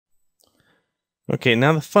Okay,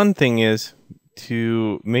 now the fun thing is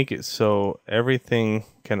to make it so everything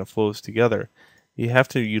kind of flows together. You have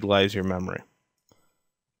to utilize your memory.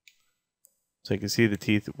 So you can see the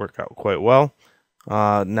teeth work out quite well.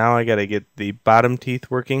 Now I got to get the bottom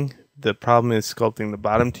teeth working. The problem is sculpting the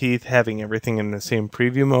bottom teeth, having everything in the same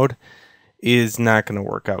preview mode is not going to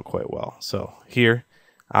work out quite well. So here,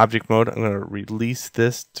 object mode, I'm going to release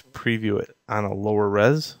this to preview it on a lower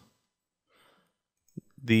res.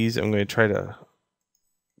 These, I'm going to try to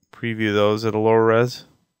preview those at a lower res,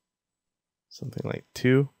 something like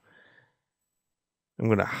 2. I'm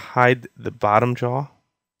going to hide the bottom jaw.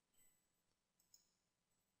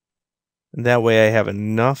 And that way I have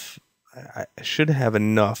enough, I should have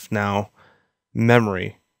enough now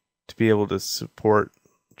memory to be able to support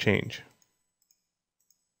change.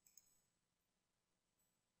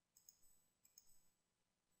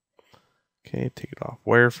 Okay, take it off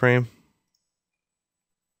wireframe.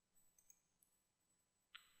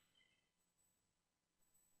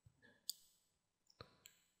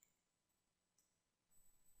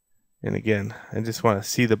 And again, I just want to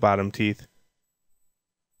see the bottom teeth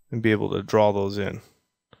and be able to draw those in.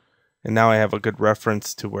 And now I have a good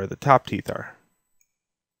reference to where the top teeth are.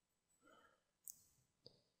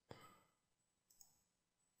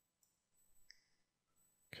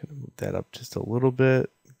 Kind of move that up just a little bit.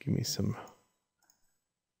 Give me some.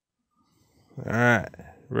 All right,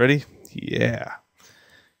 ready? Yeah,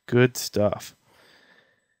 good stuff.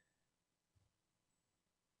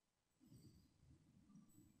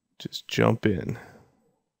 Just jump in.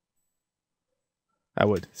 I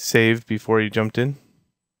would save before you jumped in.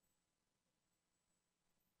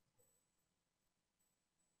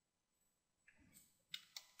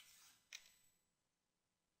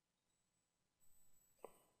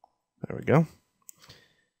 There we go.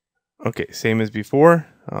 Okay, same as before.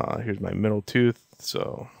 Here's my middle tooth,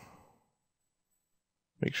 so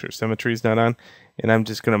make sure symmetry is not on. And I'm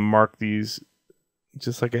just going to mark these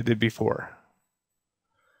just like I did before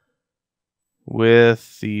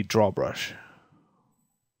with the draw brush.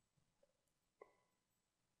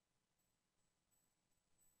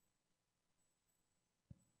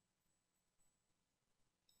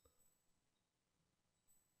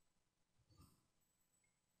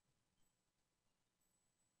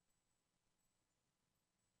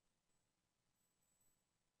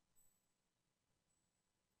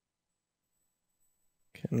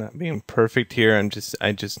 Okay, I'm not being perfect here.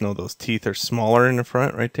 I just know those teeth are smaller in the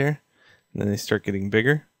front right there, and then they start getting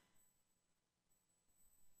bigger.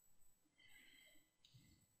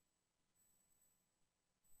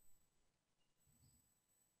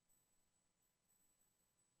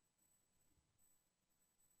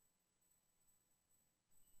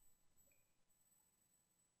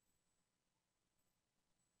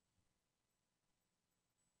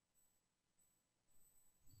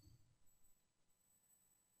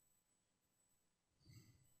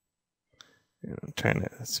 I'm trying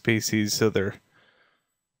to space these so they're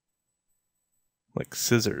like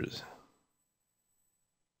scissors.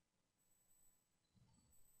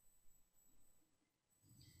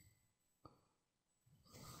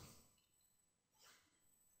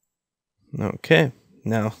 Okay,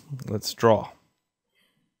 now let's draw.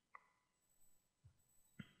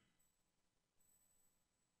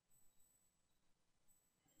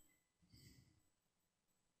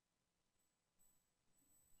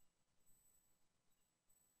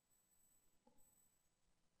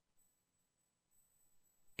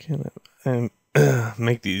 Can I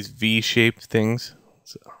make these V-shaped things?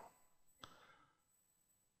 So.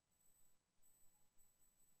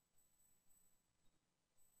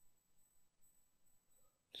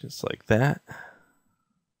 Just like that.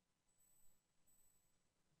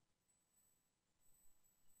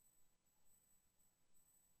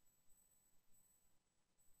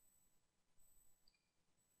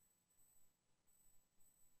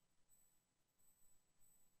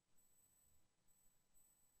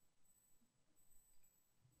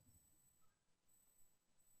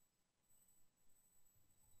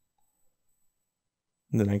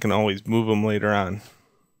 And then I can always move them later on.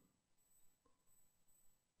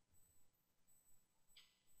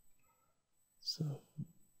 So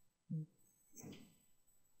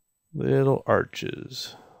little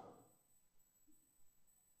arches.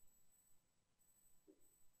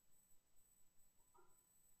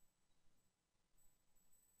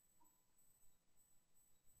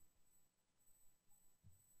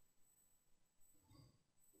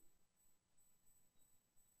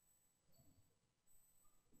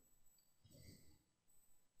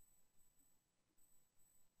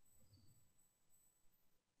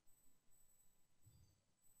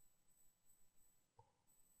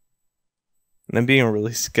 And I'm being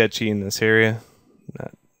really sketchy in this area,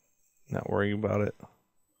 not worrying about it.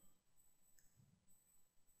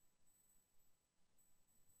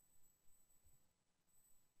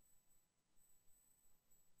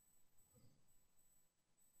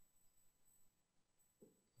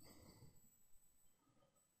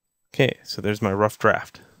 Okay, so there's my rough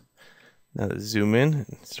draft. Now let's zoom in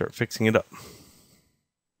and start fixing it up.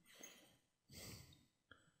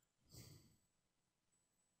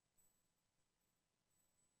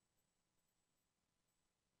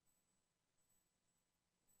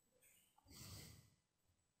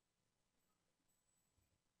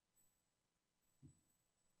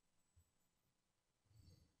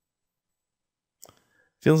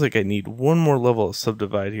 Feels like I need one more level of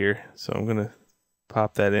subdivide here, so I'm gonna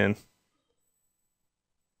pop that in.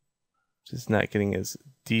 Just not getting as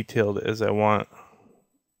detailed as I want,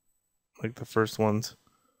 like the first ones.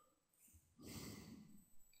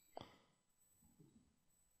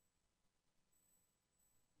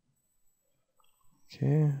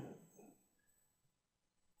 Okay.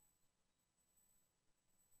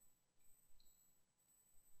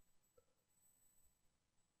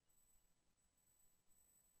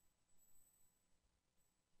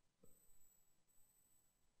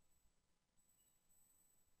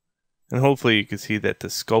 And hopefully you can see that the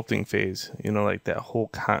sculpting phase, like that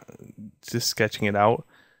whole just sketching it out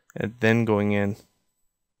and then going in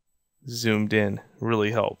zoomed in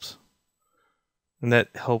really helps. And that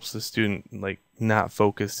helps the student like not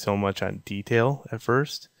focus so much on detail at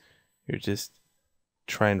first. You're just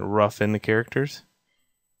trying to rough in the characters.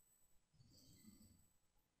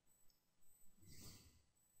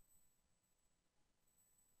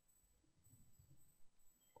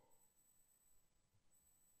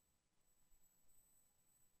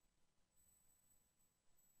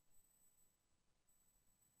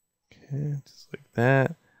 Okay, just like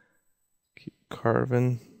that. Keep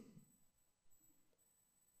carving.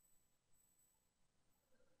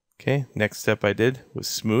 Okay, next step I did was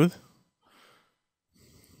smooth.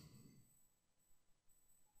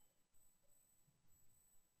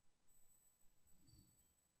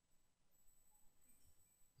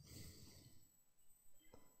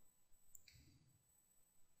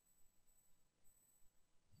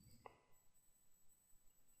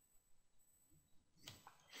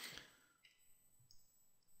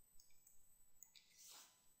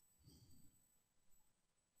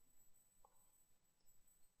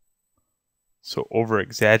 So over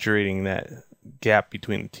exaggerating that gap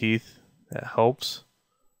between the teeth, that helps.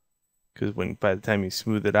 Because by the time you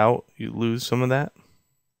smooth it out, you lose some of that.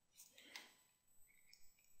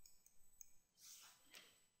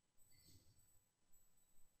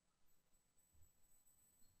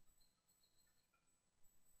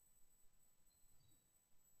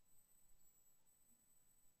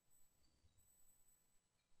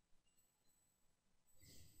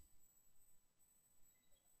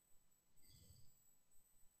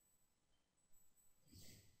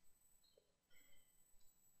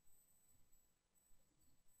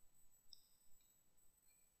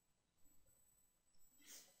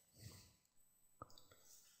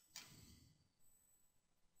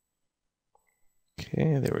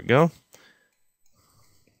 Okay, there we go.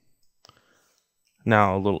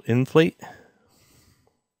 Now a little inflate.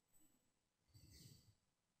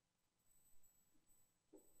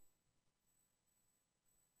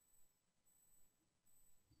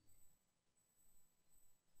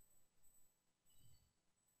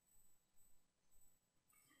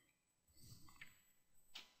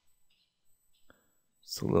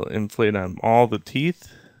 Just a little inflate on all the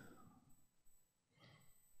teeth.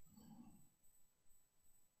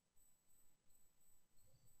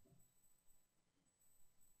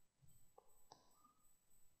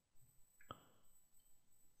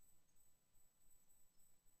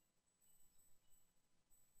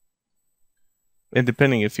 And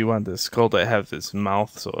depending if you want the skull to have this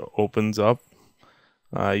mouth so it opens up,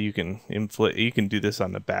 you can inflate. You can do this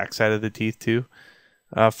on the back side of the teeth too.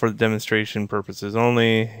 For the demonstration purposes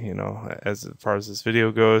only, as far as this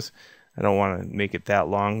video goes, I don't want to make it that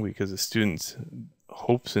long because the students'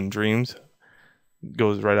 hopes and dreams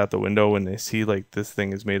goes right out the window when they see like this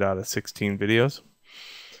thing is made out of 16 videos.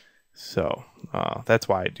 So that's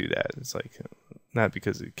why I do that. It's like not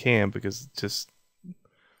because it can, because just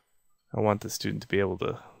I want the student to be able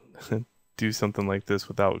to do something like this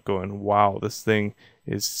without going, wow, this thing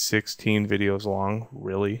is 16 videos long,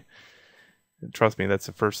 really? And trust me, that's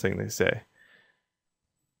the first thing they say.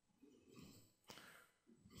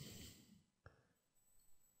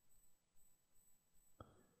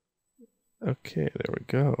 Okay, there we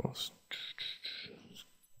go.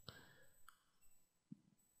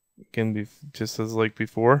 again, just as like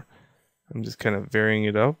before, I'm just kind of varying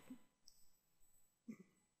it up.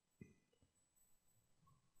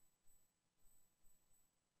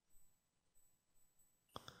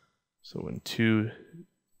 So when two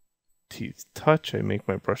teeth touch, I make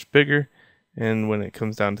my brush bigger, and when it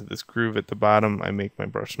comes down to this groove at the bottom, I make my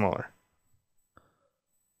brush smaller.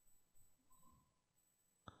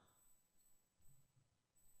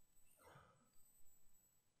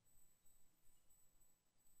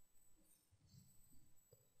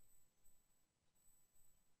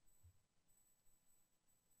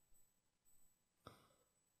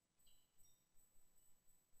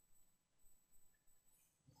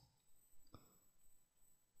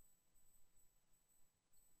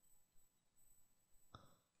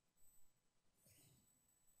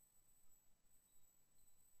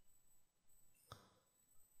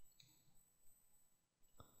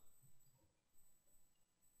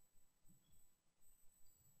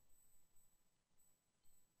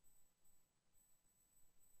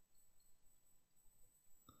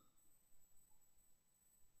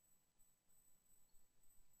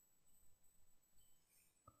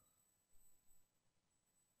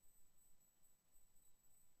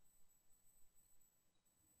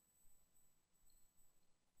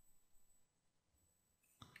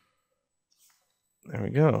 There we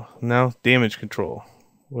go. Now damage control.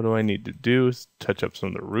 What do I need to do is touch up some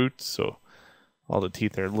of the roots so all the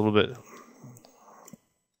teeth are a little bit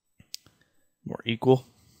more equal.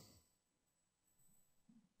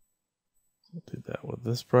 I'll do that with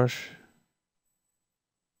this brush.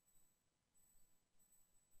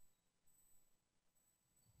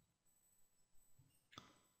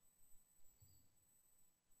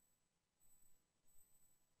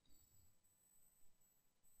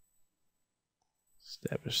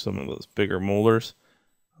 Establish some of those bigger molars.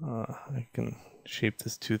 I can shape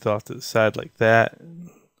this tooth off to the side like that.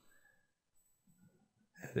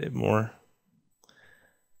 Add it more.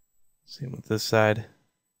 Same with this side.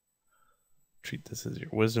 Treat this as your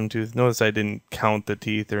wisdom tooth. Notice I didn't count the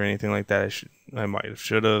teeth or anything like that. I might have,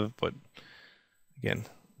 should have, but again,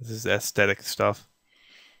 this is aesthetic stuff.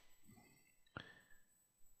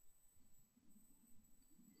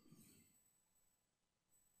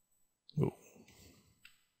 Ooh.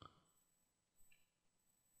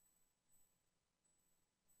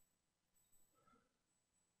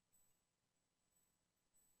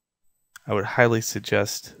 I would highly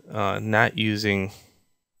suggest not using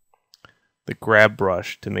the grab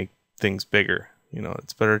brush to make things bigger. You know,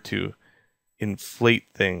 it's better to inflate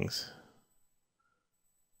things.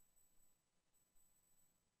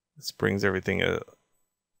 This brings everything at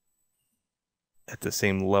the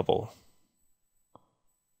same level.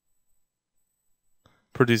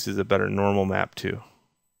 Produces a better normal map too.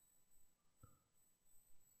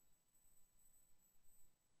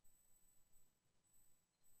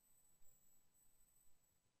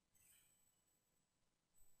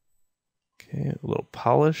 Okay, a little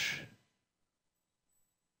polish.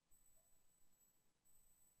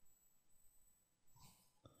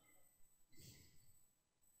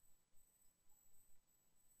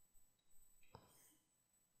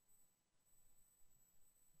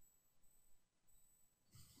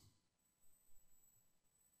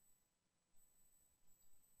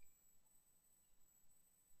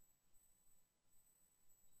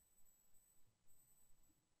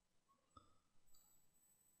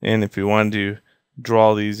 And if you want to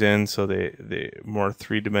draw these in so they're more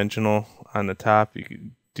three-dimensional on the top, you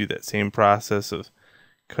could do that same process of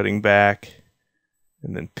cutting back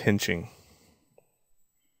and then pinching.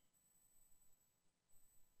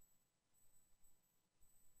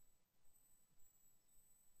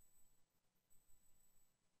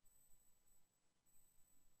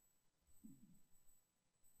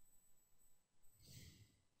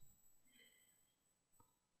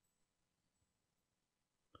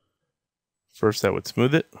 First, I would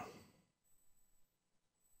smooth it.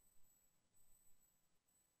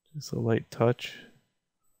 Just a light touch.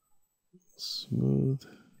 Smooth.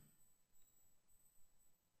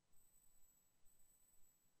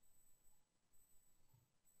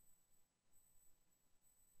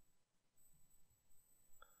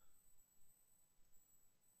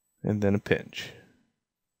 And then a pinch.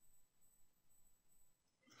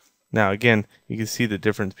 Now again, you can see the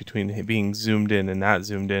difference between being zoomed in and not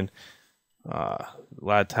zoomed in. A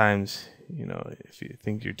lot of times, you know, if you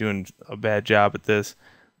think you're doing a bad job at this,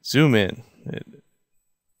 zoom in.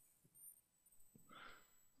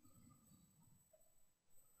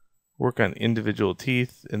 Work on individual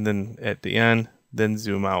teeth, and then at the end, then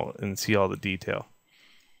zoom out and see all the detail.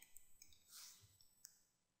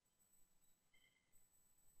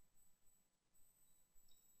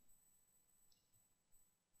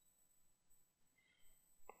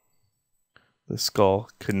 the skull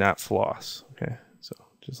could not floss. Okay, so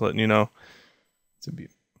just letting you know, it's gonna be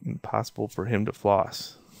impossible for him to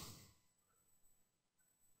floss.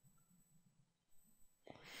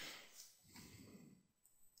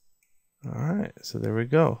 All right, so there we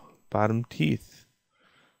go. Bottom teeth.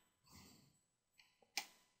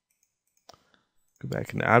 Go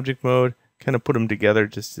back into object mode. Kind of put them together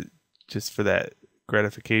just for that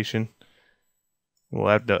gratification. We'll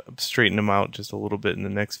have to straighten them out just a little bit in the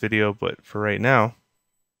next video, but for right now,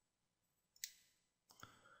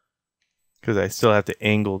 because I still have to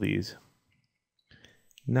angle these.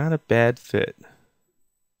 Not a bad fit.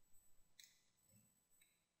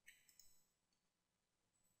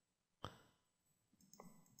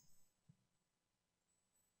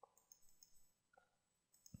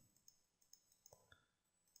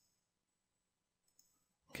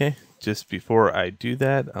 Okay, just before I do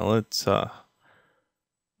that, let's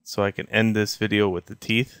so I can end this video with the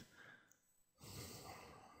teeth.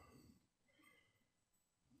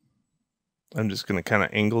 I'm just going to kind of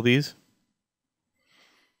angle these.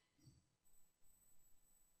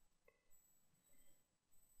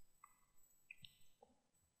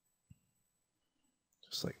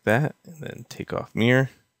 Just like that, and then take off mirror.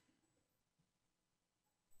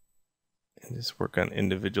 And just work on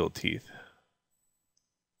individual teeth.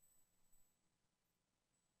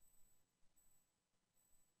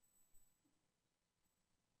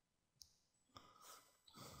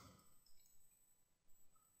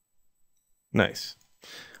 Nice.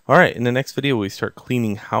 All right, in the next video, we start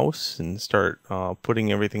cleaning house and start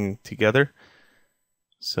putting everything together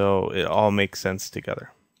so it all makes sense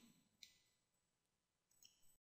together.